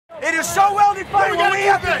It is so well defined. What we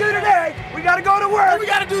have to do today, we got to go to work. We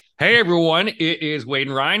got to do. Hey everyone, it is Wade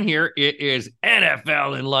and Ryan here. It is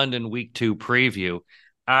NFL in London Week 2 preview.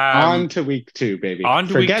 On to week 2, baby.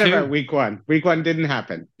 Forget about week 1. Week 1 didn't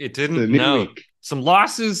happen. It didn't. No. Week. Some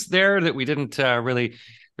losses there that we didn't really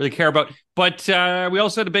care about. But we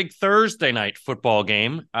also had a big Thursday night football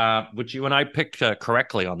game, which you and I picked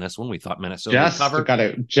correctly on this one. We thought Minnesota would cover. Got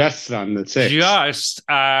it just on the 6.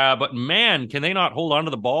 But man, can they not hold on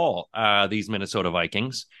to the ball, these Minnesota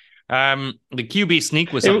Vikings? The QB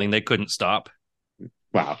sneak was something they couldn't stop.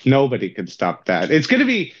 Wow, nobody could stop that. It's going to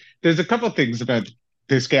be, there's a couple of things about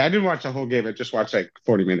this game. I didn't watch the whole game. I just watched like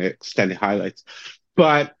 40-minute extended highlights.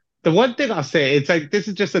 But the one thing I'll say, it's like, this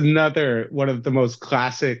is just another one of the most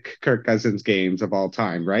classic Kirk Cousins games of all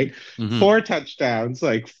time, right? Mm-hmm. 4 touchdowns,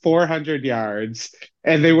 like 400 yards,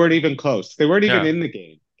 and they weren't even close. They weren't even in the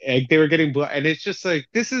game. Like, they were getting and it's just like,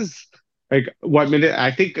 this is like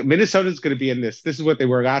I think Minnesota's going to be in this. This is what they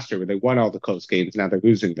were last year, where they won all the close games. Now they're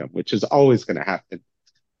losing them, which is always going to happen.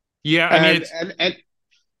 Yeah, and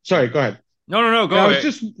sorry, go ahead. No, go ahead.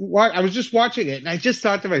 I was just watching it, and I just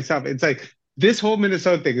thought to myself, it's like this whole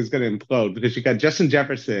Minnesota thing is going to implode because you got Justin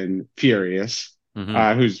Jefferson furious,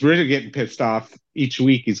 who's really getting pissed off each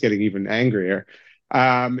week. He's getting even angrier.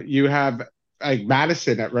 You have like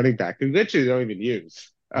Madison at running back, who literally don't even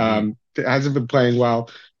use. Hasn't been playing well.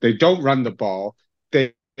 They don't run the ball.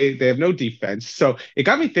 They have no defense. So it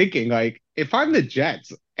got me thinking, like, if I'm the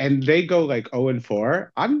Jets and they go like 0-4,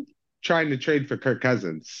 I'm trying to trade for Kirk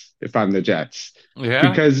Cousins if I'm the Jets. Yeah.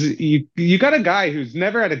 Because you got a guy who's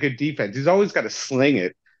never had a good defense. He's always got to sling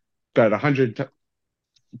it about 100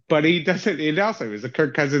 but he doesn't. It also was a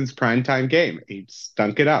Kirk Cousins primetime game. He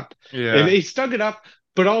stunk it up. Yeah. And he stunk it up,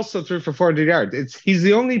 but also threw for 400 yards. He's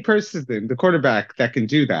the only person, the quarterback, that can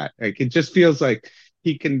do that. Like, it just feels like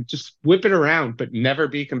he can just whip it around, but never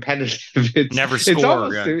be competitive. Never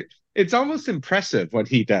score. It's almost impressive what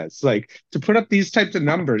he does. Like, to put up these types of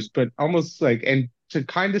numbers, but almost like, and to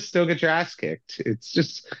kind of still get your ass kicked.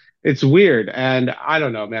 It's weird. And I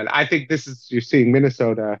don't know, man. I think you're seeing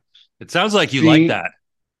Minnesota. It sounds like you like that.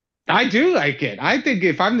 I do like it. I think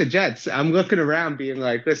if I'm the Jets, I'm looking around being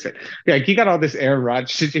like, listen, like, you got all this Aaron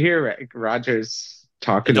Rodgers. Did you hear Rodgers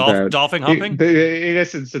talking about dolphin humping? He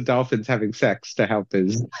listens to dolphins having sex to help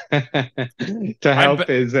his I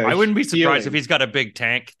wouldn't be surprised if he's got a big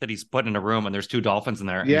tank that he's put in a room and there's 2 dolphins in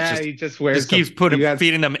there. Yeah, he just wears. Keeps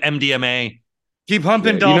feeding them MDMA. Keep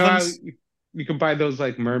humping dolphins. You can buy those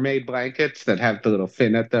like mermaid blankets that have the little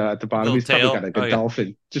fin at the bottom. He's probably got like a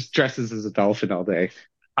dolphin. Just dresses as a dolphin all day.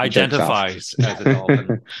 Identifies as a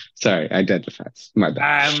dolphin. Sorry, identifies. My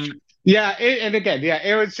bad.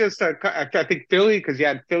 It was just I think Philly, because you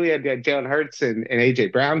had Jalen Hurts and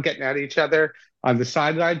AJ Brown getting at each other on the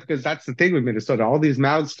sideline, because that's the thing with Minnesota, all these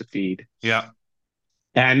mouths to feed. Yeah.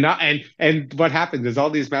 And what happens is all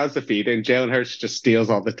these mouths to feed, and Jalen Hurts just steals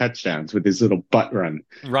all the touchdowns with his little butt run.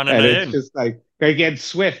 Running it in. It's just like he had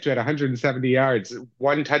Swift, who had 170 yards,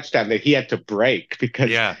 1 touchdown that he had to break because.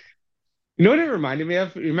 Yeah. You know what it reminded me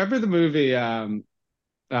of? You remember the movie? I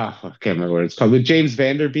can't remember what it's called. With James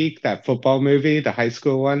Vanderbeek, that football movie, the high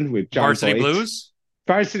school one with John Varsity Voight. Blues.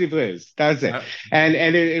 Varsity Blues. That was it. And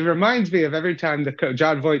it reminds me of every time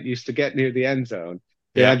John Voight used to get near the end zone.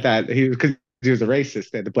 He had that because he was a racist.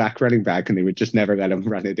 They had the black running back, and they would just never let him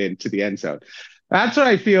run it into the end zone. That's what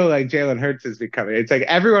I feel like Jalen Hurts is becoming. It's like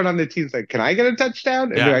everyone on the team's like, "Can I get a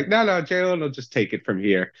touchdown?" And they're like, "No, Jalen will just take it from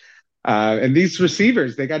here." And these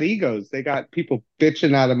receivers, they got egos. They got people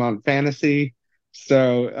bitching at them on fantasy.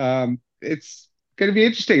 So it's going to be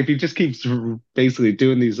interesting if he just keeps basically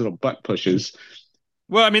doing these little butt pushes.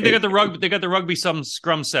 Well, I mean, they got the rugby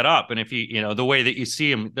scrum set up, and if the way that you see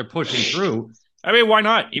them, they're pushing through. I mean, why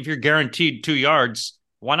not? If you're guaranteed 2 yards,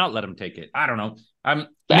 why not let them take it? I don't know.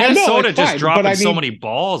 Minnesota just dropping so many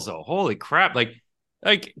balls, though. Holy crap! Like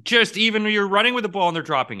just even you're running with the ball and they're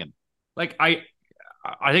dropping him. Like I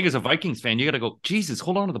think as a Vikings fan, you got to go, Jesus,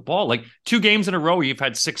 hold on to the ball. Like 2 games in a row, you've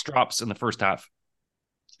had 6 drops in the first half.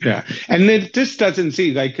 Yeah. And it just doesn't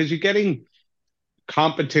seem like, because you're getting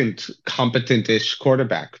competent-ish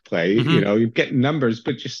quarterback play, you get numbers,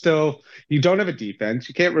 but you don't have a defense.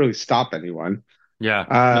 You can't really stop anyone.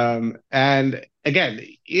 Yeah. And again,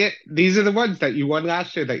 these are the ones that you won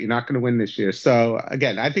last year that you're not going to win this year. So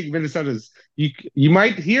again, I think Minnesota's, you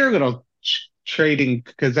might hear a little trading,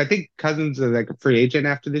 because I think Cousins is like a free agent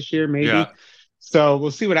after this year, maybe. Yeah. So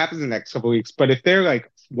we'll see what happens in the next couple of weeks. But if they're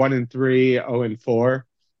like 1-3, 0-4,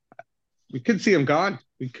 we could see him gone.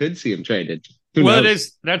 We could see him traded. Who Well, it knows?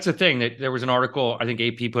 is. That's the thing that there was an article, I think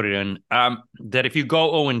AP put it in, that if you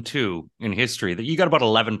go 0-2 in history, that you got about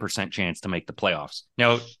 11% chance to make the playoffs.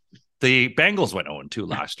 Now, the Bengals went 0-2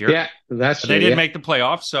 last year. Yeah, that's But true. they did Yeah. make the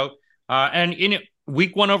playoffs. So, and in it,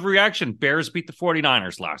 week one overreaction, Bears beat the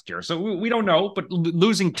 49ers last year. So we don't know, but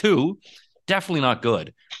losing two, definitely not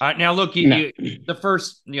good. Now, look, the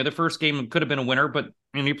first game could have been a winner, but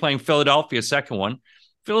you're playing Philadelphia, second one.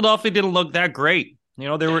 Philadelphia didn't look that great. They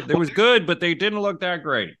was good, but they didn't look that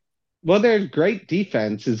great. Well, their great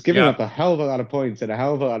defense is giving Yeah. up a hell of a lot of points and a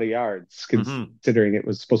hell of a lot of yards, Mhm. considering it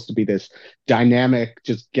was supposed to be this dynamic,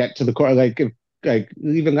 just get to the core. Like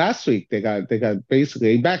even last week, they got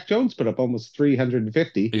basically Mac Jones put up almost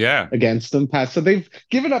 350 Yeah. against them pass. So they've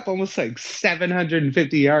given up almost like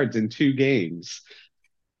 750 yards in 2 games.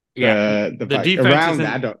 Yeah. The The fight defense around isn't.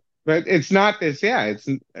 that, I don't, but it's not this. Yeah, it's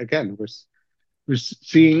again we're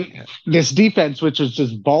seeing this defense, which is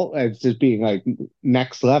just it's just being like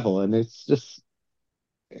next level, and it's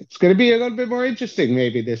going to be a little bit more interesting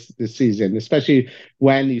maybe this season, especially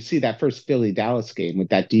when you see that first Philly Dallas game with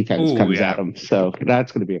that defense Ooh, comes yeah. at them. So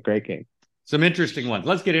that's going to be a great game. Some interesting ones.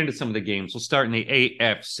 Let's get into some of the games. We'll start in the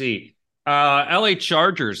AFC. LA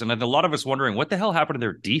Chargers, and a lot of us wondering what the hell happened to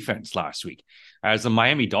their defense last week, as the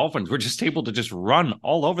Miami Dolphins were just able to just run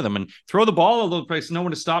all over them and throw the ball all over the place, no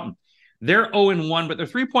one to stop them. They're 0-1, but they're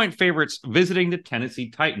 3-point favorites visiting the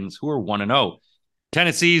Tennessee Titans, who are 1-0.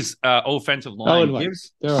 Tennessee's offensive line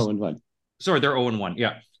gives. They're 0-1. Sorry, they're 0-1.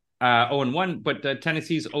 Yeah, 0-1. But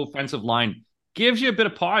Tennessee's offensive line gives you a bit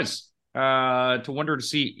of pause to wonder to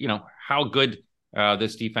see, how good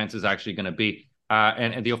this defense is actually going to be,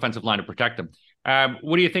 and the offensive line to protect them.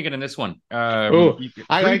 What are you thinking in this one?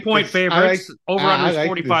 3-point favorites, over under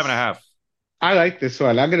 45.5. I like this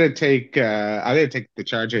one. I'm gonna take the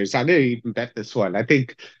Chargers. I'm gonna even bet this one. I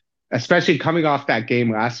think, especially coming off that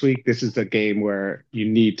game last week, this is a game where you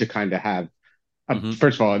need to kind of have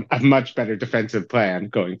first of all, a much better defensive plan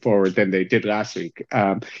going forward than they did last week.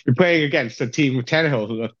 You're playing against a team with Tannehill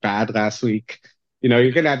who looked bad last week.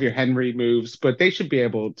 You're going to have your Henry moves, but they should be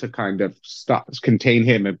able to kind of contain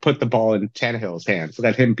him and put the ball in Tannehill's hands,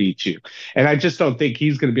 let him beat you. And I just don't think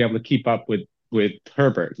he's going to be able to keep up with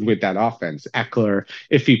Herbert, with that offense. Eckler,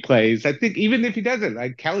 if he plays, I think even if he doesn't,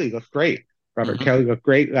 like Kelly looked great. Robert Kelly looked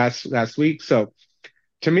great last week. So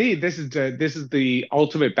to me, this is the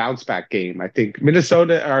ultimate bounce back game. I think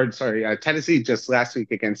Tennessee just last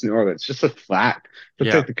week against New Orleans just looked flat.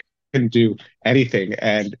 Looks like they couldn't do anything,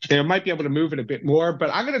 and they might be able to move it a bit more.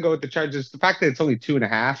 But I'm going to go with the Chargers. The fact that it's only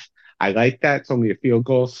 2.5, I like that. It's only a field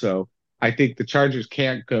goal, so I think the Chargers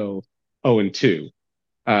can't go 0-2.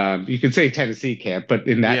 You could say Tennessee can't, but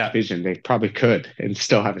in that division, they probably could and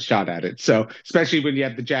still have a shot at it. So especially when you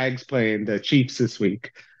have the Jags playing the Chiefs this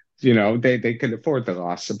week, they can afford the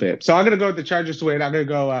loss a bit. So I'm going to go with the Chargers to win. I'm going to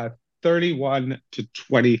go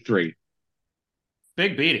 31-23.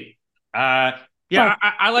 Big beating. I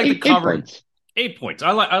like the covering. 8 points. 8 points.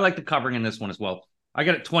 I like the covering in this one as well. I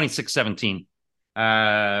got it 26-17.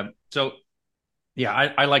 So yeah,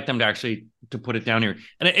 I like them to put it down here.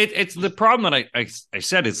 And it's the problem that I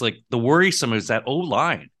said is like the worrisome is that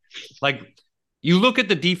O-line. Like you look at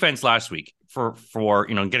the defense last week for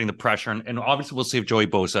getting the pressure, and obviously we'll see if Joey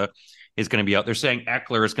Bosa is going to be out. They're saying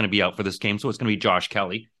Eckler is going to be out for this game, so it's going to be Josh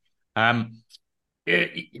Kelly. The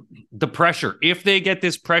pressure, if they get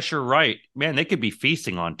this pressure right, man, they could be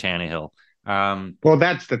feasting on Tannehill. Well,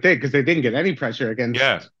 that's the thing, because they didn't get any pressure against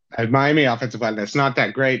a Miami offensive line that's not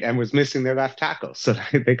that great and was missing their left tackle. So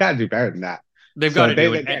they got to do better than that. They've got to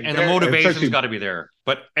do it, and the motivation's got to be there.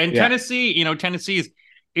 Tennessee, Tennessee's,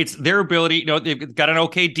 it's their ability. They've got an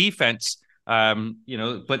okay defense.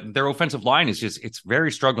 But their offensive line is it's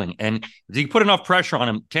very struggling. And if you put enough pressure on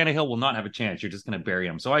him, Tannehill will not have a chance. You're just going to bury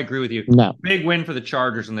him. So I agree with you. No. Big win for the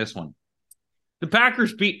Chargers in this one. The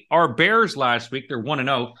Packers beat our Bears last week. They're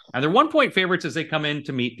 1-0, and they're 1-point favorites as they come in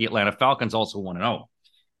to meet the Atlanta Falcons, also 1-0.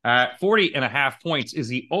 40.5 points is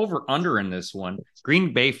the over-under in this one.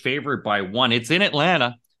 Green Bay favored by 1. It's in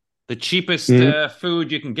Atlanta, the cheapest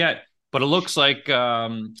food you can get. But it looks like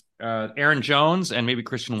Aaron Jones and maybe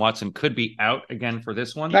Christian Watson could be out again for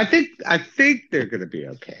this one. I think they're going to be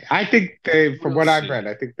okay. I think from what I've read,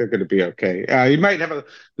 I think they're going to be okay. You might have a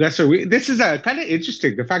lesser week. This is kind of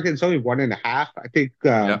interesting. The fact that it's only 1.5. I think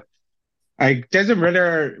Desmond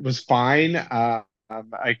Ridder was fine.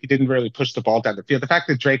 He didn't really push the ball down the field. The fact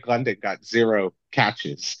that Drake London got 0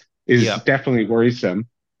 catches is definitely worrisome.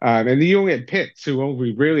 And you only had Pitts, who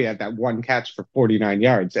only really had that 1 catch for 49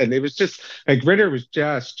 yards. And it was just like Ridder was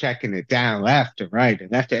just checking it down left and right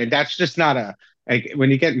and left. And that's just not when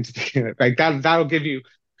you get into like that'll give you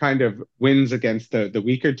kind of wins against the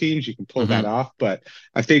weaker teams, you can pull that off. But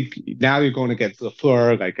I think now you're going against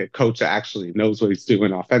LaFleur, like a coach that actually knows what he's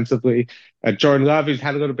doing offensively. Jordan Love, who's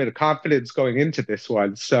had a little bit of confidence going into this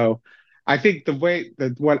one. So I think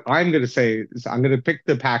what I'm going to say is I'm going to pick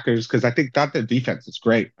the Packers because I think that their defense is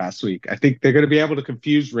great last week. I think they're going to be able to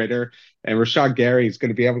confuse Ridder, and Rashawn Gary is going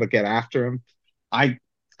to be able to get after him.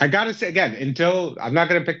 I got to say again, until I'm not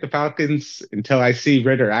going to pick the Falcons until I see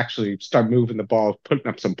Ridder actually start moving the ball, putting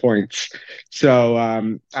up some points. So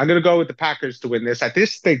I'm going to go with the Packers to win this. I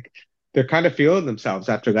just think they're kind of feeling themselves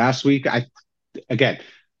after last week. Again,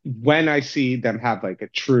 when I see them have like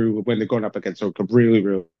when they're going up against a really,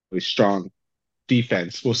 really strong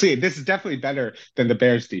defense, we'll see. This is definitely better than the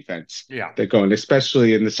Bears defense. Yeah, they're going,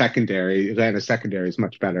 especially in the secondary. Atlanta's secondary is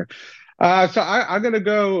much better. So I'm gonna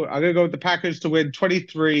go with the Packers to win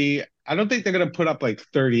 23. I don't think they're gonna put up like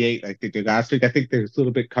 38 like they did last week. I think there's a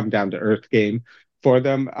little bit come down to earth game for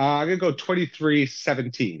them. I'm gonna go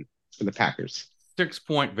 23-17 for the Packers.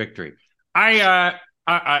 6-point victory. I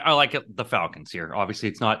like the Falcons here. Obviously,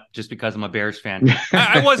 it's not just because I'm a Bears fan.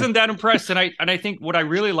 I wasn't that impressed, and I think what I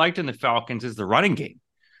really liked in the Falcons is the running game.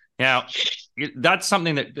 Now, that's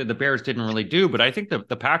something that the Bears didn't really do, but I think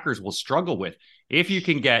the Packers will struggle with if you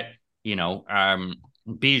can get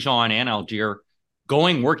Bijan and Algier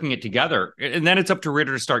working it together, and then it's up to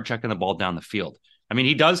Ridder to start checking the ball down the field. I mean,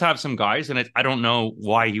 he does have some guys, and I don't know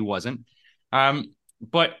why he wasn't.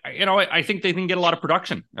 But I think they can get a lot of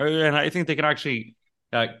production, and I think they can actually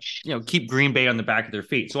keep Green Bay on the back of their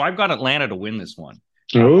feet. So I've got Atlanta to win this one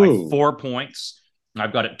by 4 points.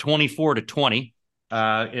 I've got it 24-20.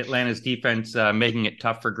 Atlanta's defense making it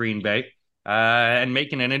tough for Green Bay and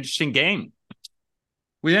making an interesting game.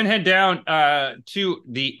 We then head down to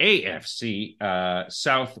the AFC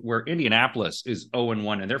South, where Indianapolis is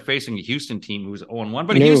 0-1, and they're facing a Houston team who's 0-1,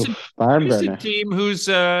 but a Houston team whose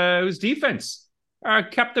defense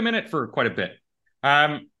kept them in it for quite a bit.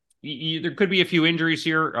 There could be a few injuries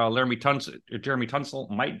here. Jeremy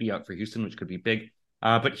Tunsil might be out for Houston, which could be big.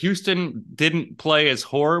 But Houston didn't play as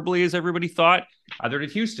horribly as everybody thought. Either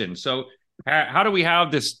did Houston. So how do we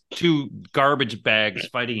have this two garbage bags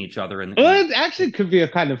fighting each other? Well, it actually could be a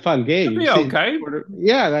kind of fun game. Could be okay.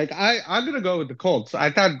 Yeah, like I'm going to go with the Colts.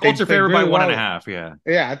 I thought Colts are favored by 1.5, yeah.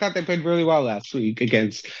 Yeah, I thought they played really well last week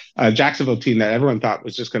against a Jacksonville team that everyone thought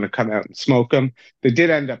was just going to come out and smoke them. They did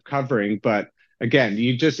end up covering, but again,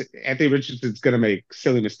 Anthony Richardson's going to make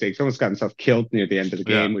silly mistakes. Almost got himself killed near the end of the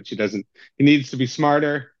game, which he doesn't. He needs to be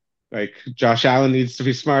smarter. Like Josh Allen needs to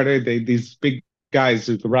be smarter. These big guys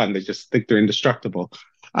who can run, they just think they're indestructible.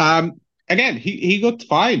 Again, he looked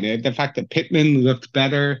fine. The fact that Pittman looked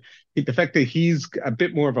better, the fact that he's a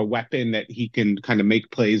bit more of a weapon that he can kind of make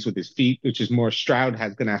plays with his feet, which is more Stroud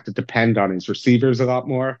has going to have to depend on his receivers a lot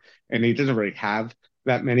more, and he doesn't really have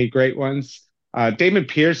that many great ones. Damon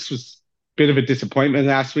Pierce was a bit of a disappointment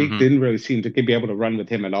last week. Didn't really seem to be able to run with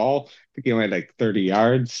him at all. I think he only had like 30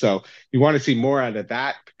 yards. So you want to see more out of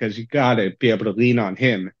that because you got to be able to lean on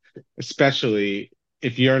him, especially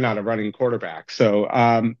if you're not a running quarterback. So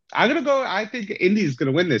I'm going to go, I think Indy's going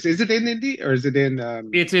to win this. Is it in Indy or is it in?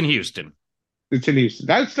 It's in Houston. It's in Houston.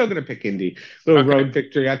 I'm still going to pick Indy. Little road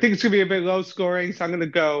victory. I think it's going to be a bit low scoring. So I'm going to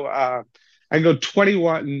go, I go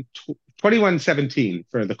 21-17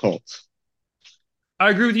 for the Colts. I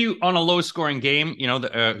agree with you on a low-scoring game.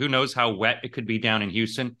 Who knows how wet it could be down in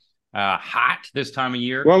Houston. Hot this time of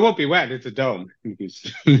year. Well, it won't be wet. It's a dome. So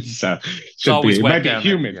it's always wet. It might be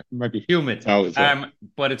humid. It might be humid.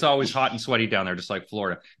 But it's always hot and sweaty down there, just like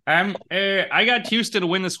Florida. I got Houston to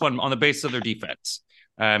win this one on the basis of their defense.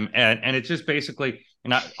 And it's just basically,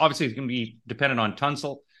 obviously it's going to be dependent on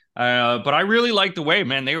Tunsil. But I really like the way,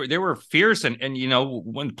 man, they were fierce. And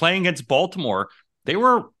when playing against Baltimore, they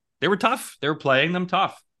were tough. They were playing them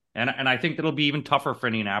tough. And I think that'll be even tougher for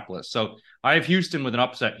Indianapolis. So I have Houston with an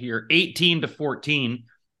upset here, 18-14,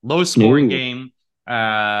 low scoring game,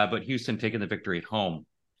 but Houston taking the victory at home.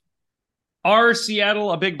 Are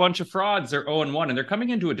Seattle a big bunch of frauds? They're 0-1, and they're coming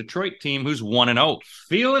into a Detroit team who's 1-0.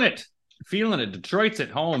 Feeling it. Detroit's at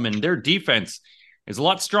home, and their defense is a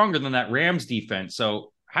lot stronger than that Rams defense.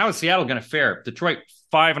 So how is Seattle going to fare? Detroit,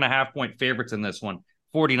 5.5-point favorites in this one.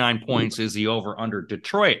 49 points is the over-under.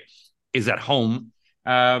 Detroit is at home.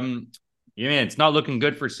 It's not looking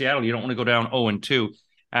good for Seattle. You don't want to go down 0-2.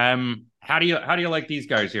 How do you like these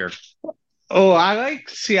guys here? Oh, I like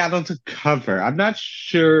Seattle to cover. I'm not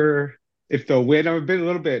sure if they'll win. I'm a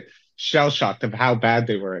little bit shell-shocked of how bad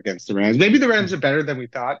they were against the Rams. Maybe the Rams are better than we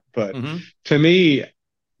thought, but to me,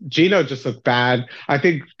 Geno just looked bad. I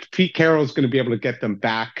think Pete Carroll's going to be able to get them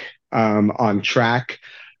back on track.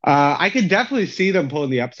 I can definitely see them pulling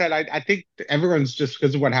the upset. I think everyone's just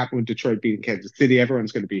because of what happened with Detroit beating Kansas City,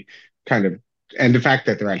 everyone's going to be kind of, and the fact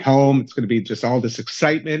that they're at home, it's going to be just all this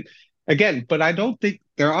excitement again. But I don't think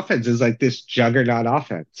their offense is like this juggernaut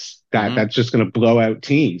offense Mhm. that's just going to blow out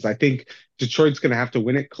teams. I think Detroit's going to have to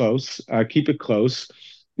win it close, keep it close.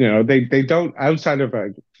 They don't outside of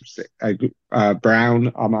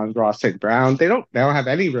Brown, Amon-Ra St. Brown, they don't have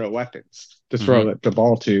any real weapons to Mhm. throw the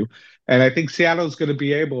ball to. And I think Seattle's going to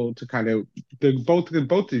be able to kind of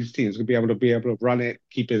both these teams will be able to run it,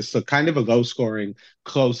 keep it so kind of a low scoring,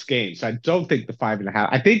 close game. So I don't think the 5.5.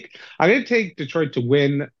 I think I'm going to take Detroit to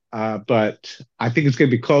win, but I think it's going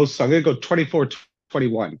to be close. So I'm going to go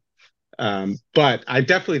 24-21. But I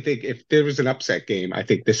definitely think if there was an upset game, I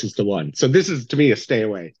think this is the one. So this is to me a stay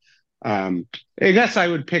away. I guess I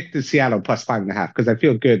would pick the Seattle plus 5.5 because I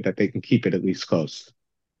feel good that they can keep it at least close.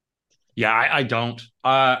 Yeah, I don't.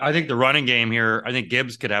 I think the running game here, I think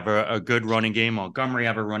Gibbs could have a good running game. Montgomery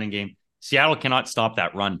have a running game. Seattle cannot stop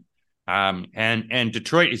that run. And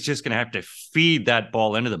Detroit is just going to have to feed that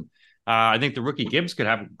ball into them. I think the rookie Gibbs could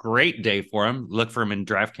have a great day for him. Look for him in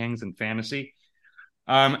DraftKings and fantasy.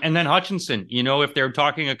 And then Hutchinson, if they're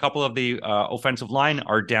talking a couple of the offensive line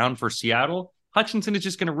are down for Seattle, Hutchinson is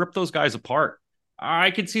just going to rip those guys apart.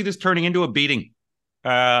 I could see this turning into a beating.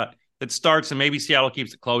 That starts and maybe Seattle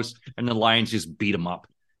keeps it close and the Lions just beat them up.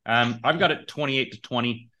 I've got it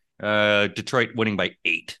 28-20. Detroit winning by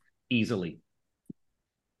 8 easily.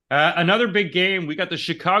 Another big game. We got the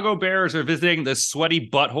Chicago Bears are visiting the sweaty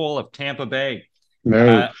butthole of Tampa Bay.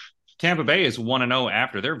 No. Tampa Bay is 1-0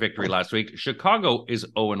 after their victory last week. Chicago is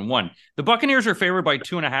 0-1. The Buccaneers are favored by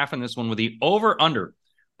 2.5 in this one with the over-under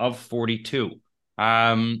of 42.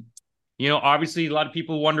 Obviously a lot of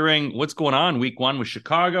people wondering what's going on week 1 with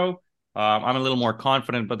Chicago. I'm a little more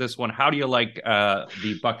confident about this one. How do you like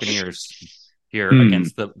the Buccaneers here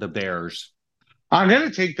against the Bears? I'm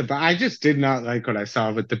gonna take I just did not like what I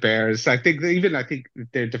saw with the Bears. I think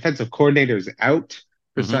their defensive coordinator is out.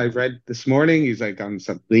 As I read this morning, he's like on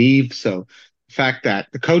some leave. So the fact that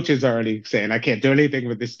the coach is already saying I can't do anything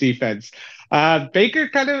with this defense.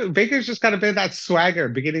 Baker's just kind of been that swagger,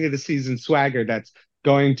 beginning of the season swagger that's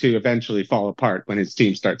going to eventually fall apart when his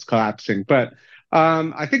team starts collapsing. But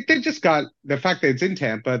I think they just got the fact that it's in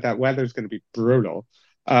Tampa, that weather's going to be brutal.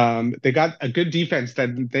 They got a good defense that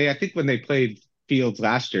I think when they played Fields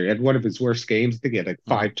last year, he had one of his worst games. I think he had like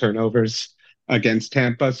 5 turnovers against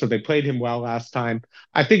Tampa. So they played him well last time.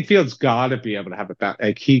 I think Fields got to be able to have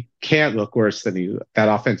he can't look worse than that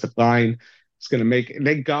offensive line. It's going to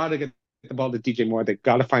they got to get the ball to DJ Moore. They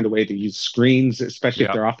got to find a way to use screens, especially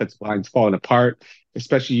if their offensive line's falling apart,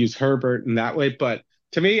 especially use Herbert in that way. But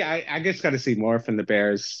to me, I just got to see more from the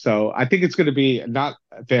Bears. So I think it's going to be not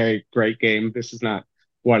a very great game. This is not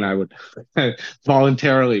one I would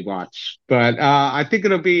voluntarily watch. But I think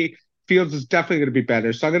Fields is definitely going to be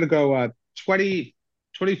better. So I'm going to go 24-20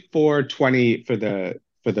 for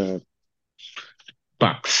the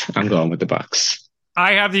Bucks. I'm going with the Bucks.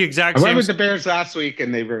 I have the exact same. I went with the Bears last week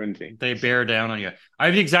and they ruined me. They bear down on you. I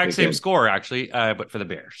have the exact same score, actually, but for the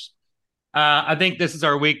Bears. I think this is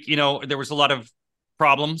our week. There was a lot of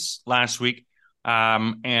problems last week.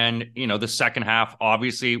 And the second half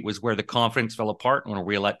obviously was where the confidence fell apart when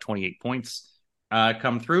we let 28 points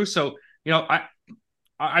come through. So,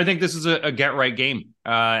 I think this is a get right game.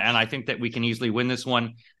 And I think that we can easily win this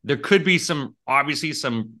one. There could be some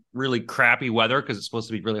really crappy weather because it's supposed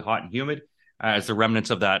to be really hot and humid as the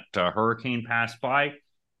remnants of that hurricane pass by.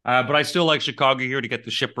 But I still like Chicago here to get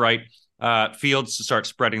the ship right. Fields to start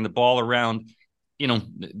spreading the ball around.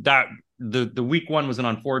 That the week 1 was an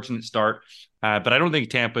unfortunate start, but I don't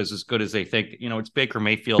think Tampa is as good as they think. It's Baker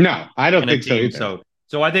Mayfield. No, I don't think so either.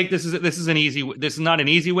 So I think this is an easy. This is not an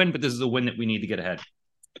easy win, but this is a win that we need to get ahead.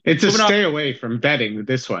 It's a stay away from betting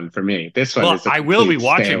this one for me. This one is I will be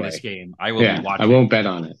watching this game. I will be watching. I won't bet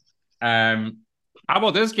on it. How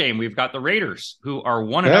about this game? We've got the Raiders, who are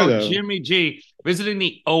 1-0. Jimmy G visiting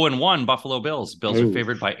the 0-1 Buffalo Bills. Bills are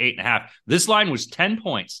favored by 8.5. This line was 10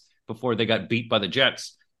 points before they got beat by the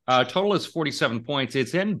Jets. Total is 47 points.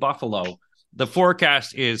 It's in Buffalo. The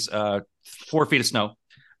forecast is 4 feet of snow.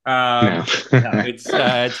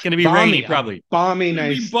 It's going to be rainy, probably. Balmy,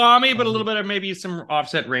 nice. Balmy, but a little bit of maybe some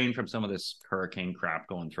offset rain from some of this hurricane crap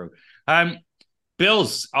going through.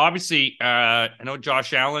 Bills, obviously, I know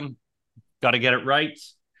Josh Allen got to get it right.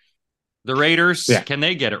 The Raiders, can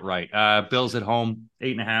they get it right? Bills at home,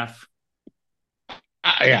 8.5.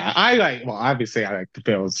 Obviously I like the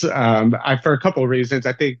Bills. For a couple of reasons.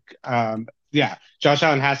 I think, Josh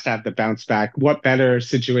Allen has to have the bounce back. What better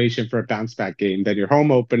situation for a bounce back game than your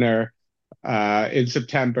home opener in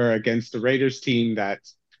September against the Raiders team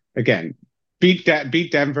that's again, beat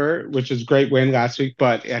Denver, which is a great win last week.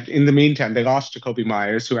 But in the meantime, they lost Jacoby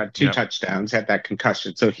Myers, who had two touchdowns, had that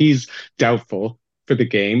concussion. So he's doubtful for the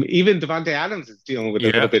game. Even Devontae Adams is dealing with a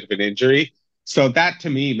little bit of an injury. So that to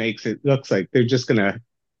me makes it looks like they're just going to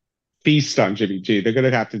feast on Jimmy G. They're going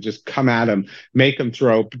to have to just come at him, make him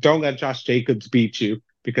throw. But don't let Josh Jacobs beat you,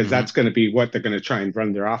 because that's going to be what they're going to try and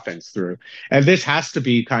run their offense through. And this has to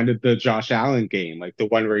be kind of the Josh Allen game, like the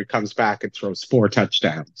one where he comes back and throws 4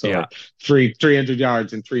 touchdowns. So 300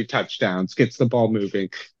 yards and 3 touchdowns, gets the ball moving,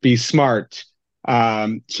 be smart.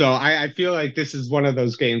 So I feel like this is one of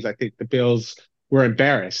those games. I think the Bills were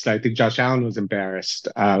embarrassed. I think Josh Allen was embarrassed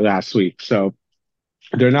last week. So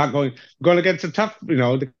they're not going against a tough, they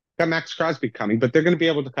got Max Crosby coming, but they're going to be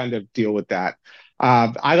able to kind of deal with that.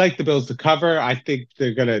 I like the Bills to cover. I think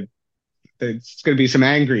there's going to be some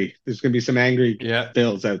angry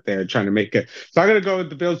Bills out there trying to make it. So I'm going to go with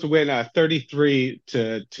the Bills to win 33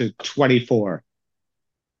 to 24.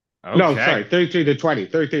 Okay. No, sorry, 33 to 20.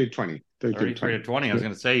 33 to 20. 33 to 20. I was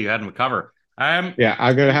going to say you had them to cover. Yeah,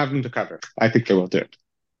 I'm going to have them to cover. I think they will do it.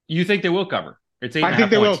 You think they will cover? It's 8.5 I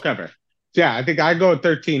think they will cover. Yeah, I think I go a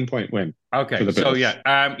 13-point win. Okay, so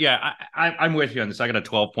I'm with you on this. I got a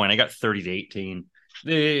 12-point. I got 30 to 18.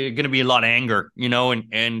 There's going to be a lot of anger,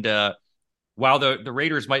 and while the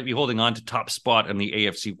Raiders might be holding on to top spot in the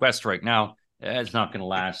AFC West right now, it's not going to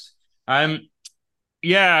last.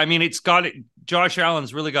 Josh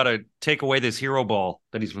Allen's really got to take away this hero ball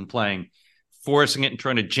that he's been playing, forcing it and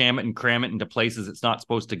trying to jam it and cram it into places it's not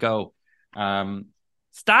supposed to go.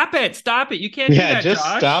 Stop it. You can't do that, just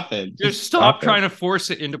Josh. Stop it. Just stop trying to force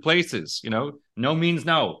it into places. No means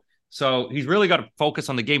no. So he's really got to focus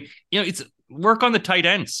on the game. It's work on the tight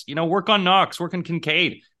ends, work on Knox, work on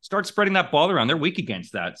Kincaid, start spreading that ball around. They're weak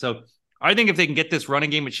against that. So I think if they can get this running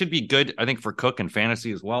game, it should be good. I think for Cook and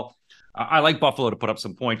fantasy as well. I like Buffalo to put up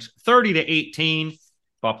some points. 30 to 18,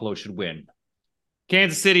 Buffalo should win.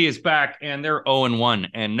 Kansas City is back and they're 0-1,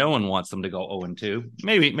 and no one wants them to go 0-2.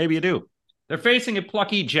 Maybe you do. They're facing a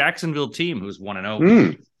plucky Jacksonville team who's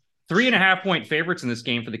 1-0. 3.5-point favorites in this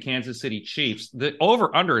game for the Kansas City Chiefs. The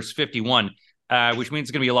over-under is 51, which means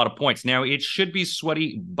it's going to be a lot of points. Now, it should be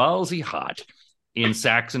sweaty, ballsy hot in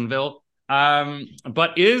Saxonville.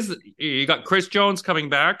 But you got Chris Jones coming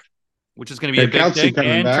back, which is going to be a big thing.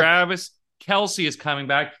 And back. Travis Kelce is coming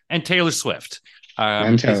back. And Taylor Swift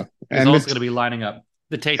is also going to be lining up.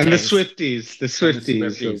 The Swifties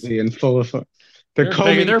will be in full effect. They're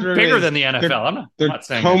bigger than the NFL. I'm not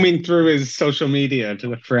saying combing through his social media to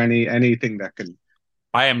look for anything that can.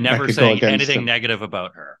 I am never saying anything negative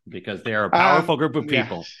about her, because they are a powerful group of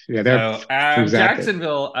people. Yeah, they're exactly.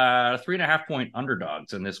 Jacksonville 3.5-point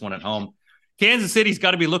underdogs in this one at home. Kansas City's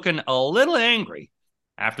got to be looking a little angry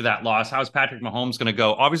after that loss. How's Patrick Mahomes going to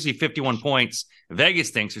go? Obviously, 51 points. Vegas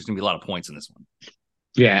thinks there's going to be a lot of points in this one.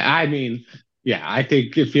 Yeah, I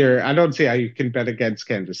think I don't see how you can bet against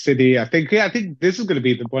Kansas City. I think this is going to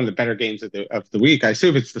be one of the better games of the week. I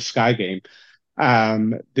assume it's the Sky game.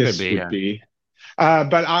 This would be. So I'm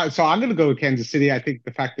going to go with Kansas City. I think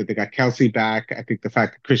the fact that they got Kelce back, I think the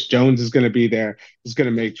fact that Chris Jones is going to be there is going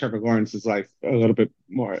to make Trevor Lawrence's life a little bit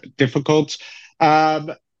more difficult.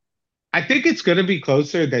 I think it's going to be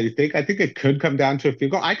closer than you think. I think it could come down to a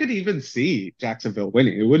field goal. I could even see Jacksonville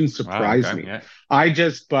winning. It wouldn't surprise me. Yeah.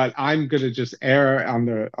 But I'm going to just err on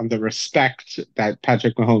the respect that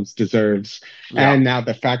Patrick Mahomes deserves. Yeah. And now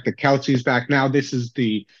the fact that Kelce's back. Now this is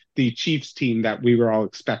the Chiefs team that we were all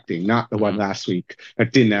expecting, not the one last week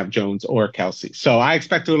that didn't have Jones or Kelce. So I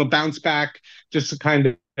expect a little bounce back, just to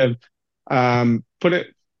kind of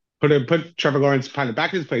put Trevor Lawrence kind of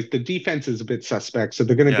back in his place. The defense is a bit suspect, so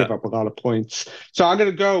they're going to give up a lot of points. So I'm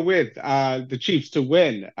going to go with the Chiefs to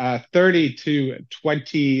win 30 to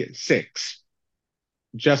 26.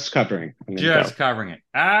 Just covering. Covering it.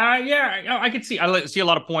 I could see. I see a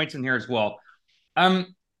lot of points in here as well.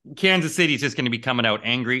 Kansas City is just going to be coming out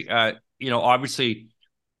angry. Obviously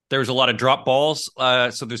there's a lot of drop balls,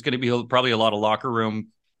 so there's going to be probably a lot of locker room.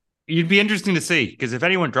 It'd be interesting to see, because if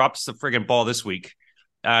anyone drops the friggin' ball this week,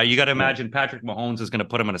 you got to imagine Patrick Mahomes is going to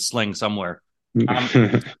put him in a sling somewhere.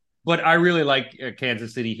 But I really like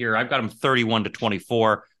Kansas City here. I've got them 31 to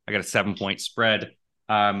 24. I got a 7-point spread.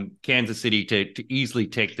 Kansas City to easily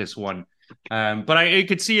take this one. But I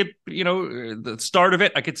could see it, the start of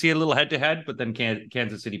it, I could see a little head-to-head, but then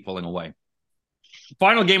Kansas City pulling away.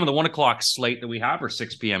 Final game of the 1 o'clock slate that we have, or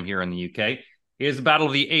 6 p.m. here in the UK, is the battle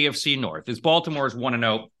of the AFC North. As Baltimore's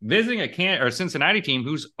 1-0, visiting a Cincinnati team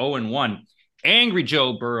who's 0-1. Angry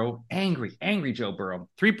Joe Burrow.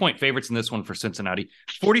 3-point favorites in this one for Cincinnati.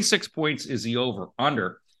 46 points is the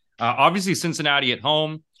over-under. Obviously, Cincinnati at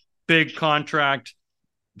home, big contract.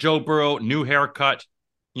 Joe Burrow, new haircut,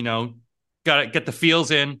 you know, got to get the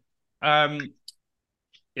feels in.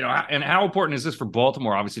 You know, and how important is this for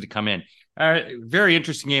Baltimore, obviously, to come in? Very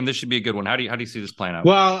interesting game. This should be a good one. How do you see this playing out?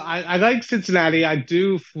 Well, I like Cincinnati. I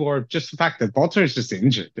do, for just the fact that Baltimore is just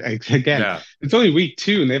injured. Again, it's only week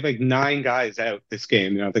 2, and they have like 9 guys out this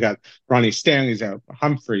game. You know, they got Ronnie Stanley's out,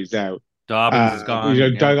 Humphrey's out. Dobbins is gone. You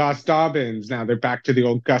know, they lost Dobbins. Now they're back to the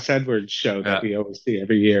old Gus Edwards show that we always see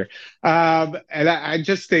every year. And I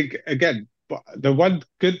just think, again, the one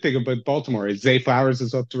good thing about Baltimore is Zay Flowers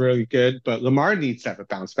is looked really good, but Lamar needs to have a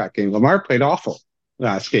bounce back game. Lamar played awful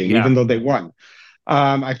last game, even though they won.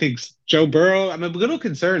 I think Joe Burrow, I'm a little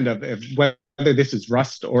concerned of whether this is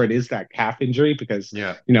rust or it is that calf injury, because,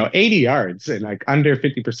 you know, 80 yards and like under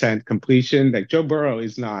 50% completion, like Joe Burrow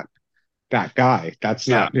is not that guy. That's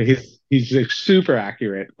not, he's a super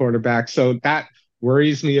accurate quarterback. So that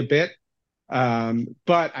worries me a bit.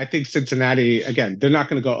 But I think Cincinnati, again, they're not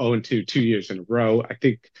going to go 0-2 2 years in a row. I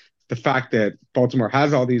think the fact that Baltimore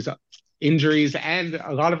has all these injuries and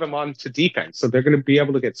a lot of them on to defense, so they're going to be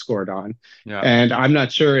able to get scored on. And I'm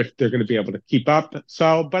not sure if they're going to be able to keep up.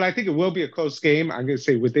 So, but I think it will be a close game. I'm going to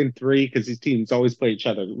say within 3, because these teams always play each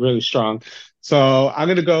other really strong. So I'm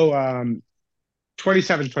going to go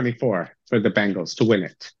 27-24 for the Bengals to win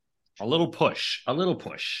it. A little push.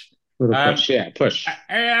 Push. Push.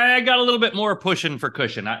 I got a little bit more pushing for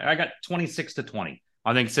cushion. I got 26-20.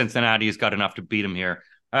 I think Cincinnati's got enough to beat them here.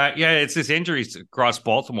 It's this injuries across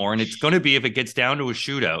Baltimore, and it's going to be, if it gets down to a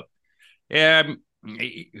shootout.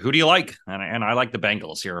 Who do you like? And I like the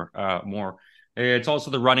Bengals here more. It's also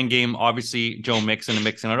the running game. Obviously, Joe Mixon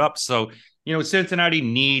mixing it up. So, you know, Cincinnati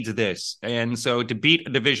needs this. And so to beat a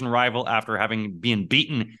division rival after having been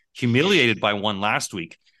beaten, humiliated by one last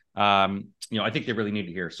week, you know, I think they really need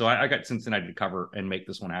to hear. So I got Cincinnati to cover and make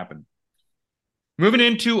this one happen. Moving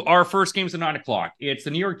into our first games at 9 o'clock. It's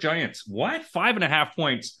the New York Giants. 5.5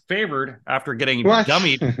 points favored after getting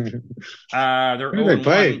dummied. They're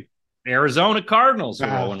 0-1. Arizona Cardinals are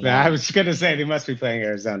 0-1. I was going to say they must be playing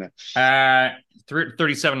Arizona.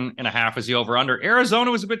 37.5 is the over-under.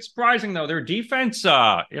 Arizona was a bit surprising, though. Their defense,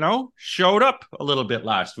 you know, showed up a little bit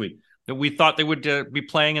last week. We thought they would be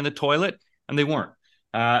playing in the toilet, and they weren't.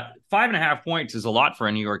 5.5 points is a lot for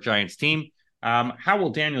a New York Giants team. How will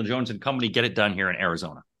Daniel Jones and company get it done here in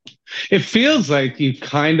Arizona? It feels like you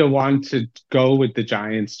kind of want to go with the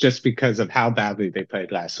Giants just because of how badly they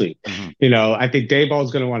played last week. You know, I think Daboll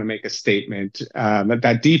is going to want to make a statement.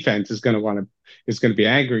 That defense is going to be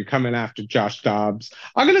angry coming after Josh Dobbs.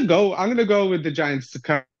 I'm going to go with the Giants to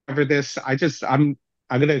cover this.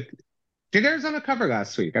 Did Arizona cover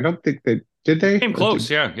last week? I don't think they did. They came close,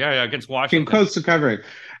 against Washington. Came close to covering.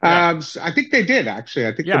 So I think they did, actually.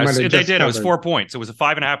 I think they did. Covered. It was 4 points. It was a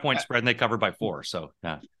 5.5 point spread, and they covered by 4. So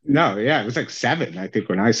it was like 7, I think,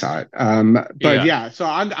 when I saw it. So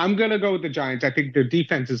I'm gonna go with the Giants. I think their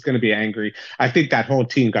defense is gonna be angry. I think that whole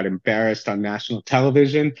team got embarrassed on national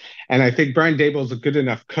television, and I think Brian Daboll is a good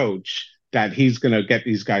enough coach that he's gonna get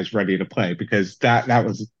these guys ready to play, because that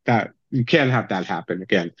you can't have that happen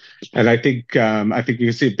again. And I think you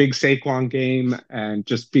can see a big Saquon game, and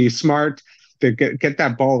just be smart to get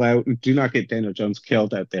that ball out, and do not get Daniel Jones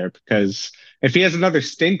killed out there, because if he has another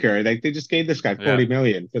stinker, they just gave this guy $40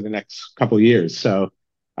 million for the next couple of years. So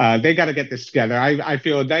they got to get this together. I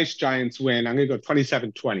feel a nice Giants win. I'm going to go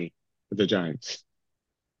 27-20 for the Giants.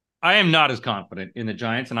 I am not as confident in the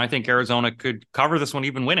Giants, and I think Arizona could cover this one,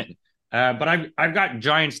 even win it. But I've got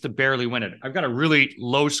Giants to barely win it. I've got a really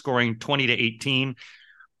low-scoring 20-18.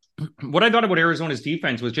 What I thought about Arizona's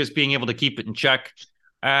defense was just being able to keep it in check,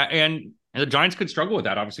 and the Giants could struggle with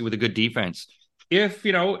that, obviously, with a good defense. If,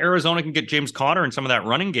 you know, Arizona can get James Conner and some of that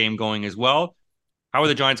running game going as well, how are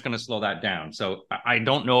the Giants going to slow that down? So I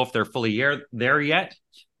don't know if they're fully there yet,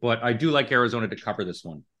 but I do like Arizona to cover this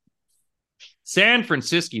one. San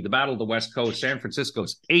Francisco, the battle of the West Coast. San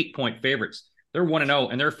Francisco's 8-point favorites. They're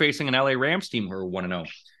 1-0, and they're facing an LA Rams team who are 1-0.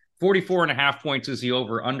 44.5 points is the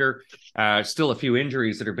over-under. Still a few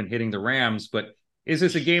injuries that have been hitting the Rams, but is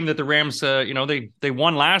this a game that the Rams, they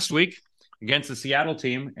won last week against the Seattle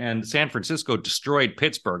team, and San Francisco destroyed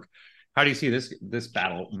Pittsburgh? How do you see this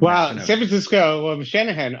battle? Well, San Francisco,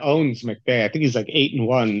 Shanahan owns McVay. I think he's like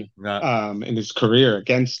 8-1 in his career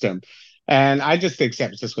against him. And I just think San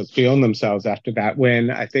Francisco's feeling themselves after that win.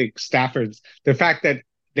 I think the fact that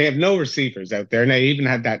they have no receivers out there, and they even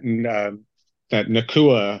had that Nakua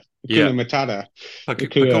Matata.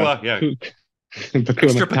 Pakua,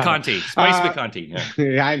 Extra picante. Spicy picante.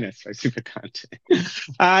 Yeah, I know. Spicy picante.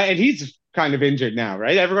 And he's kind of injured now,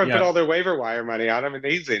 right? Everyone put Yeah. all their waiver wire money on him, and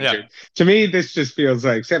he's Yeah. injured. To me, this just feels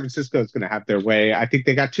like San Francisco is going to have their way. I think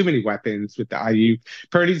they got too many weapons with the IU.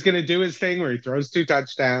 Purdy's going to do his thing where he throws 2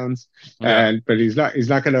 touchdowns, Yeah. but he's not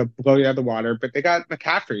going to blow you out of the water. But they got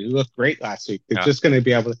McCaffrey, who looked great last week. They're Yeah. just going to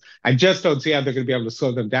be able to. I just don't see how they're going to be able to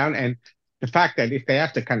slow them down. And the fact that if they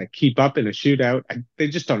have to kind of keep up in a shootout, they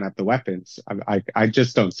just don't have the weapons. I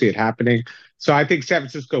just don't see it happening. So I think San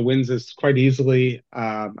Francisco wins this quite easily.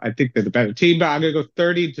 I think they're the better team, but I'm going to go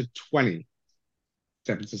 30-20.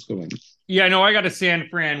 San Francisco wins. Yeah, no, I got a San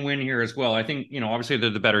Fran win here as well. I think, obviously they're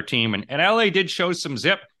the better team, and LA did show some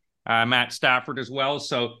zip, Matt Stafford as well.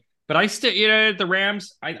 So, but I still, the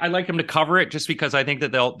Rams, I like them to cover it just because I think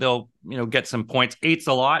that they'll get some points. 8's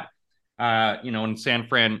a lot, and San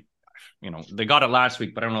Fran, they got it last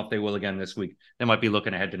week, but I don't know if they will again this week. They might be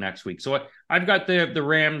looking ahead to next week. So I've got the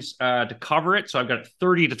Rams to cover it. So I've got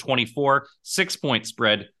 30-24, 6-point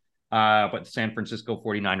spread, but the San Francisco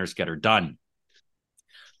 49ers get her done.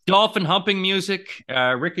 Dolphin humping music,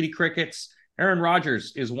 rickety crickets. Aaron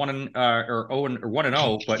Rodgers is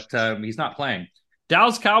 1-0, but he's not playing.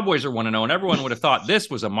 Dallas Cowboys are 1-0, and everyone would have thought this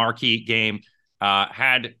was a marquee game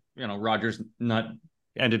had Rodgers not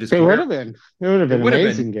ended his career. It would have been an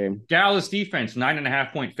amazing game. Dallas defense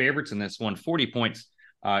 9.5-point favorites in this one. 40 points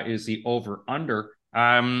is the over/under.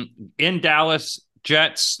 In Dallas,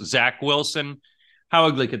 Jets, Zach Wilson. How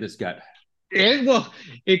ugly could this get?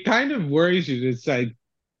 It kind of worries you. It's like,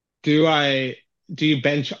 do you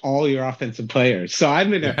bench all your offensive players? So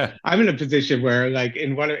I'm in a position where, like,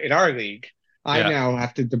 in our league, I now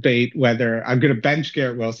have to debate whether I'm going to bench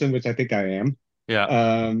Garrett Wilson, which I think I am. Yeah.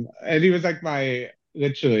 And he was like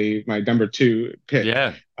literally my number 2 pick,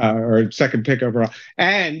 or second pick overall.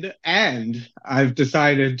 And I've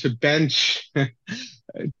decided to bench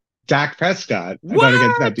Dak Prescott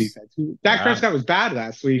against that defense. Dak Prescott was bad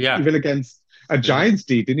last week, even against a Giants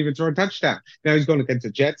D, didn't even throw a touchdown. Now he's going against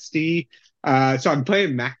a Jets D. So I'm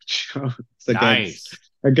playing Mac Jones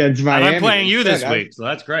against Miami. And I'm playing you this week, so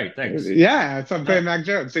that's great. Thanks. Yeah, so I'm playing Mac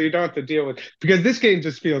Jones, so you don't have to deal with, because this game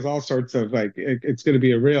just feels all sorts of like it's going to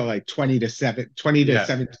be a real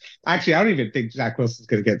 20-7. Actually, I don't even think Zach Wilson's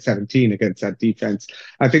going to get 17 against that defense.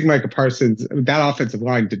 I think Micah Parsons, that offensive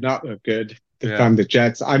line did not look good from the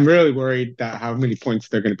Jets. I'm really worried that how many points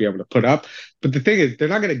they're going to be able to put up. But the thing is, they're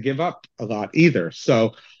not going to give up a lot either.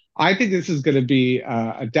 So I think this is going to be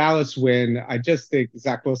a Dallas win. I just think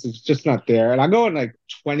Zach Wilson's just not there. And I'm going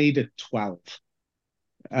 20-12.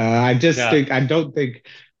 I don't think,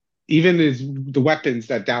 even the weapons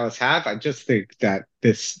that Dallas have, I just think that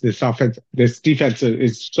this defense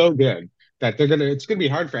is so good that it's going to be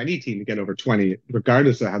hard for any team to get over 20,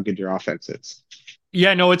 regardless of how good your offense is.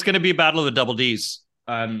 Yeah, no, it's going to be a battle of the double Ds,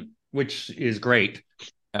 which is great.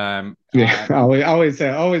 Always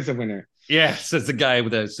a winner. Yeah, says the guy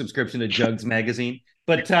with a subscription to Jugs magazine.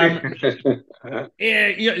 But it's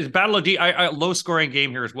battle of D. Low scoring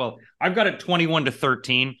game here as well. I've got it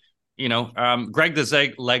 21-13. Greg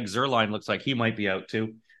the Leg Zerline looks like he might be out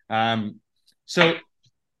too. So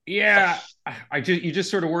yeah, you just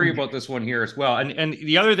sort of worry about this one here as well. And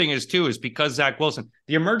the other thing is too, is because Zach Wilson,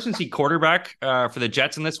 the emergency quarterback for the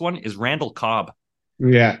Jets in this one is Randall Cobb.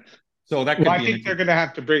 Yeah. So that could I think they're going to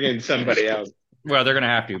have to bring in somebody else. Well, they're going to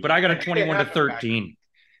have to. But I got a 21-13.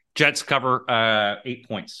 Jets cover 8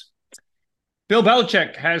 points. Bill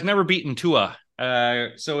Belichick has never beaten Tua.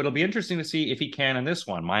 So it'll be interesting to see if he can in this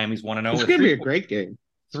one. Miami's 1-0. It's going to be a great game.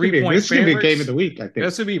 3-point This is going to be a game of the week, I think.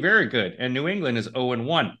 This would be very good. And New England is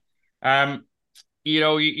 0-1.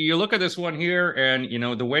 You look at this one here, and,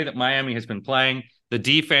 the way that Miami has been playing, the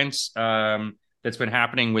defense that's been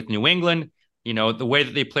happening with New England, the way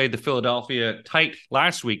that they played the Philadelphia tight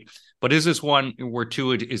last week. But is this one where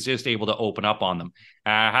Tua is just able to open up on them?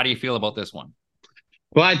 How do you feel about this one?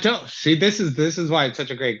 Well, I don't see. This is why it's such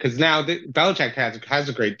a great, because now Belichick has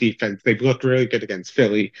a great defense. They've looked really good against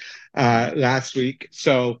Philly last week.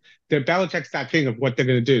 So Belichick's that thing of what they're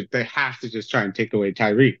going to do. They have to just try and take away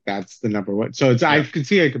Tyreek. That's the number one. So I can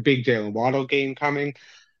see a big Jalen Waddle game coming.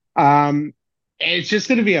 It's just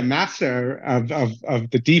going to be a master of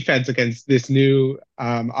the defense against this new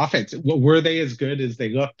offense. Were they as good as they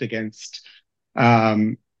looked against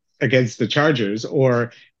the Chargers,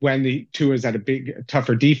 or when the Tua is at a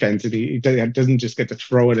tougher defense and he doesn't just get to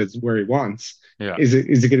throw it as where he wants? Yeah. Is it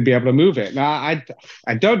going to be able to move it? Now,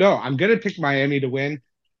 I don't know. I'm going to pick Miami to win.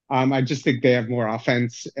 I just think they have more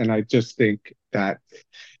offense, and I just think that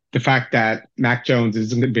the fact that Mac Jones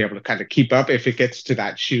isn't going to be able to kind of keep up if it gets to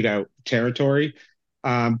that shootout territory.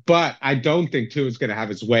 But I don't think Tua is going to have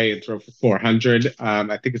his way and throw for 400.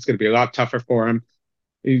 I think it's going to be a lot tougher for him.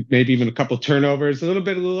 maybe even a couple turnovers, a little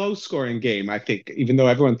bit of a low scoring game. I think, even though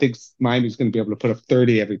everyone thinks Miami's going to be able to put up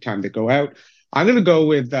 30 every time they go out, I'm going to go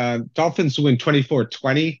with Dolphins to win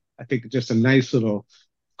 24-20. I think just a nice little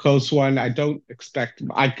close one. I don't expect.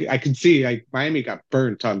 I can see like Miami got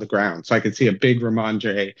burnt on the ground, so I could see a big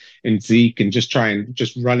Ramondre and Zeke and just try and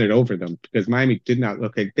just run it over them because Miami did not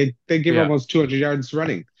look like they give almost 200 yards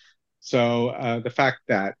running. So the fact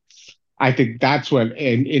that I think that's what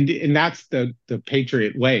and that's the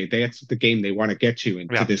Patriot way. That's the game they want to get you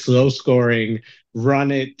into this low scoring,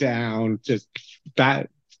 run it down, just that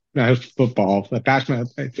football, and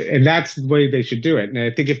that's the way they should do it. And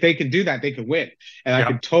I think if they can do that, they can win. And I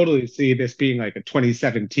could totally see this being like a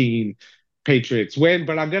 2017 Patriots win.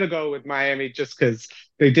 But I'm going to go with Miami just because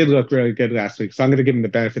they did look really good last week. So I'm going to give them the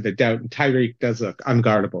benefit of the doubt. And Tyreek does look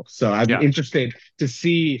unguardable. So I'm interested to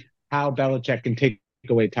see how Belichick can take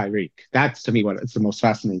away Tyreek. That's to me what it's the most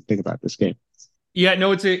fascinating thing about this game. Yeah,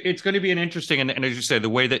 no, it's going to be an interesting, and as you say, the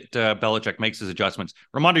way that Belichick makes his adjustments.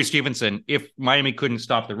 Ramondre Stevenson, if Miami couldn't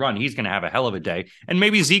stop the run, he's going to have a hell of a day. And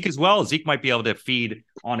maybe Zeke as well. Zeke might be able to feed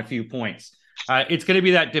on a few points. It's going to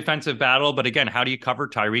be that defensive battle. But again, how do you cover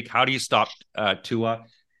Tyreek? How do you stop Tua?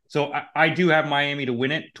 So I do have Miami to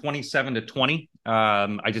win it 27-20.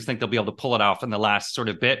 I just think they'll be able to pull it off in the last sort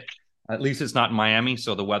of bit. At least it's not in Miami,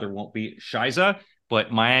 so the weather won't be shiza.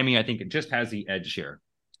 But Miami, I think it just has the edge here.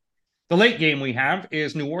 The late game we have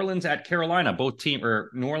is New Orleans at Carolina.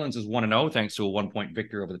 New Orleans is 1-0 thanks to a 1-point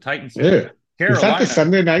victory over the Titans. Yeah. Carolina, is that the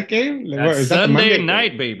Sunday night game? That's Sunday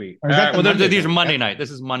night, baby. These are Monday night.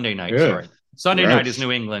 This is Monday night. Sorry. Sunday night is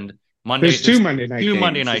New England. There's two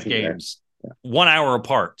Monday night games. 1 hour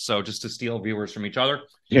apart. So just to steal viewers from each other.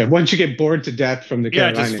 Yeah, once you get bored to death from the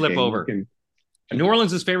Carolina just flip game, over. New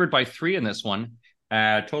Orleans is favored by 3 in this one.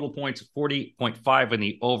 Total points 40.5 in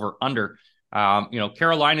the over-under.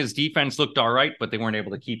 Carolina's defense looked all right, but they weren't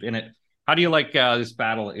able to keep in it. How do you like this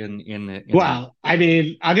battle Well, I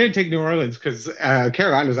mean, I'm going to take New Orleans because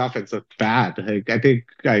Carolina's offense looked bad. I think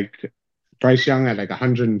Bryce Young had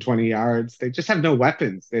 120 yards. They just have no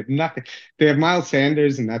weapons. They have nothing. They have Miles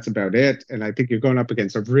Sanders, and that's about it. And I think you're going up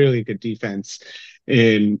against a really good defense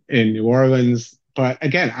in New Orleans. But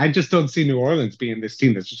again, I just don't see New Orleans being this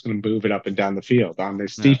team that's just going to move it up and down the field on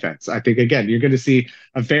this defense. I think, again, you're going to see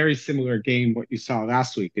a very similar game what you saw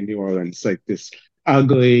last week in New Orleans, like this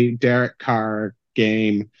ugly Derek Carr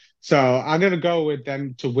game. So I'm going to go with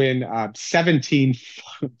them to win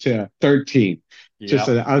 17-13. Just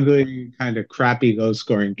an ugly, kind of crappy,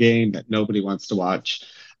 low-scoring game that nobody wants to watch.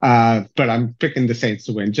 But I'm picking the Saints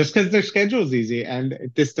to win just because their schedule is easy,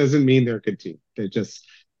 and this doesn't mean they're a good team. They're just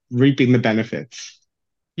reaping the benefits.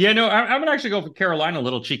 Yeah, no, I'm gonna actually go for Carolina, a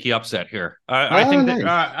little cheeky upset here. I think that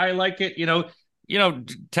I like it.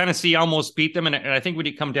 Tennessee almost beat them, and I think when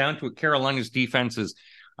you come down to it, Carolina's defense is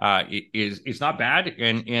not bad,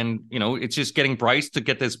 and it's just getting Bryce to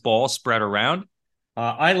get this ball spread around.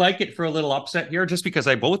 I like it for a little upset here, just because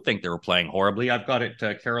I both think they were playing horribly. I've got it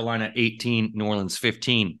Carolina 18, New Orleans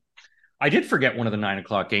 15. I did forget one of the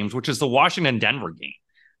 9:00 games, which is the Washington-Denver game.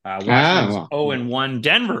 Washington's 0-1,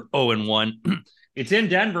 Denver 0-1. It's in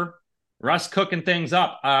Denver. Russ cooking things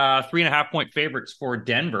up. 3.5-point favorites for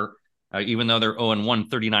Denver, even though they're 0-1,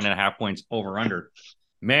 39.5 points over under.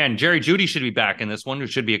 Man, Jerry Jeudy should be back in this one, which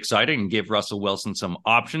should be exciting and give Russell Wilson some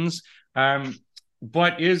options.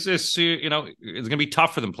 But is this, it's going to be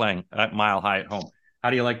tough for them playing at Mile High at home. How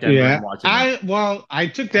do you like Denver? Yeah, I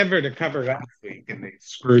took Denver to cover last week, and they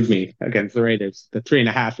screwed me against the Raiders. The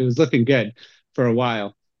 3.5, it was looking good for a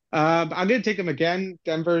while. I'm going to take them again,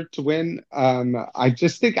 Denver to win. I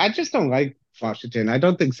just don't like Washington. I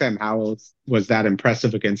don't think Sam Howell was that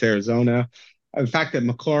impressive against Arizona. The fact that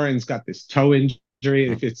McLaurin's got this toe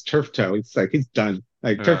injury, if it's turf toe, it's like he's done.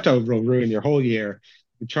 Turf toe will ruin your whole year.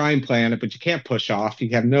 You try and play on it, but you can't push off. You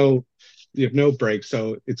have no break.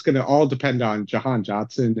 So it's going to all depend on Jahan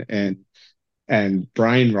Johnson and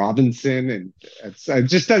Brian Robinson, and it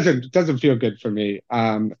just doesn't feel good for me.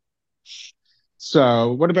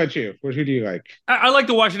 So what about you? Who do you like? I like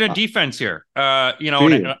the Washington defense here.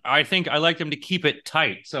 And I think I like them to keep it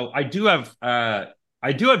tight. So I do have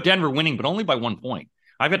Denver winning, but only by 1 point.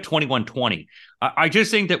 I've got 21-20. I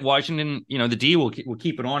just think that Washington, the D will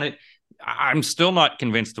keep it on it. I'm still not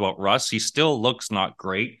convinced about Russ. He still looks not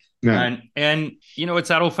great. No. And it's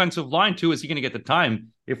that offensive line too. Is he going to get the time?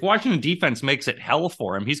 If Washington defense makes it hell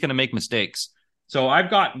for him, he's going to make mistakes. So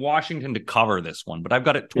I've got Washington to cover this one, but I've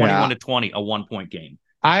got it 21-20, a 1 point game.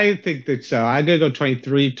 I think that so. I'm going to go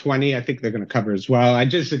 23-20. I think they're going to cover as well.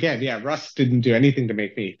 Russ didn't do anything to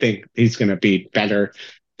make me think he's going to be better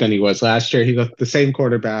than he was last year. He looked the same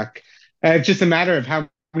quarterback. It's just a matter of how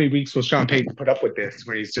many weeks will Sean Payton put up with this,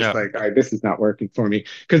 where he's just Yeah. like, all right, this is not working for me?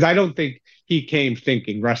 Because I don't think he came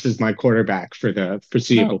thinking Russ is my quarterback for the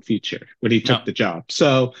foreseeable future when he took the job.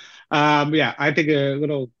 So, yeah, I think a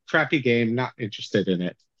little crappy game, not interested in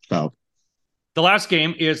it. So. The last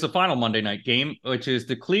game is the final Monday night game, which is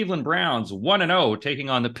the Cleveland Browns 1-0 taking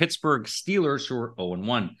on the Pittsburgh Steelers, who are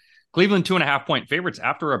 0-1. Cleveland 2.5-point favorites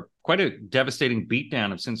after quite a devastating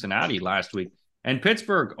beatdown of Cincinnati last week. And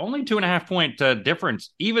Pittsburgh only 2.5-point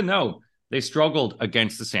difference, even though they struggled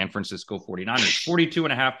against the San Francisco 49ers.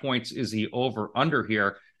 42.5 points is the over-under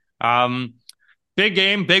here. Big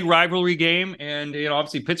game, big rivalry game, and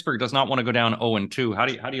obviously Pittsburgh does not want to go down 0-2.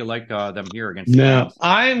 How do you like them here against the Browns?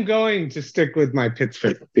 I'm going to stick with my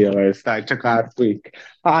Pittsburgh Steelers that I took last week.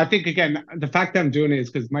 I think again the fact that I'm doing it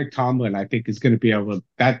is because Mike Tomlin I think is going to be able to,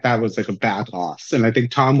 that was like a bad loss, and I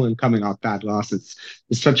think Tomlin coming off bad losses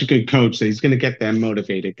is such a good coach that he's going to get them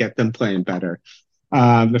motivated, get them playing better.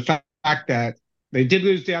 The fact that they did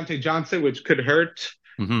lose Deontay Johnson, which could hurt,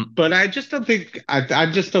 but I just don't think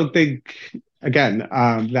Again,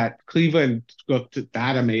 that Cleveland looked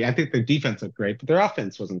bad at me. I think their defense looked great, but their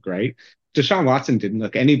offense wasn't great. Deshaun Watson didn't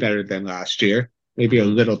look any better than last year, maybe a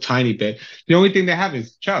little tiny bit. The only thing they have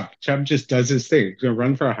is Chubb. Chubb just does his thing. He's going to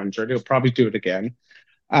run for 100. He'll probably do it again.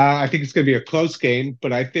 I think it's going to be a close game,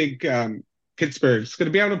 but I think Pittsburgh's going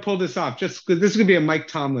to be able to pull this off. This is going to be a Mike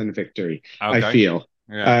Tomlin victory, okay. I feel.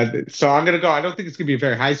 Yeah. So I'm going to go. I don't think it's going to be a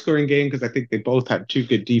very high-scoring game because I think they both have two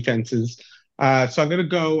good defenses. So I'm going to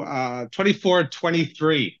go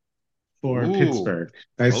 24-23 for Pittsburgh.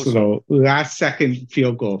 Nice little last-second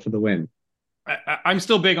field goal for the win. I'm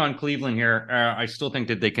still big on Cleveland here. I still think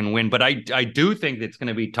that they can win, but I do think it's going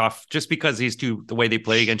to be tough just because the way they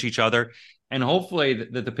play against each other, and hopefully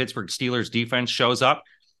that the Pittsburgh Steelers defense shows up.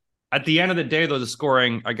 At the end of the day, though, the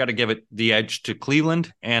scoring, I got to give it the edge to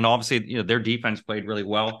Cleveland, and obviously their defense played really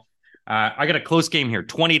well. I got a close game here,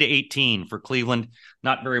 20-18 for Cleveland.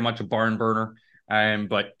 Not very much a barn burner,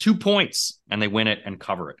 but 2 points, and they win it and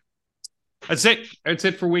cover it. That's it. That's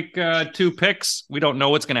it for week 2 picks. We don't know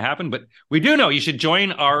what's going to happen, but we do know you should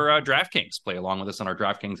join our DraftKings. Play along with us on our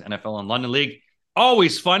DraftKings NFL and London League.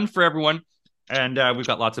 Always fun for everyone, and we've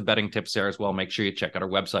got lots of betting tips there as well. Make sure you check out our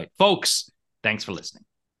website. Folks, thanks for listening.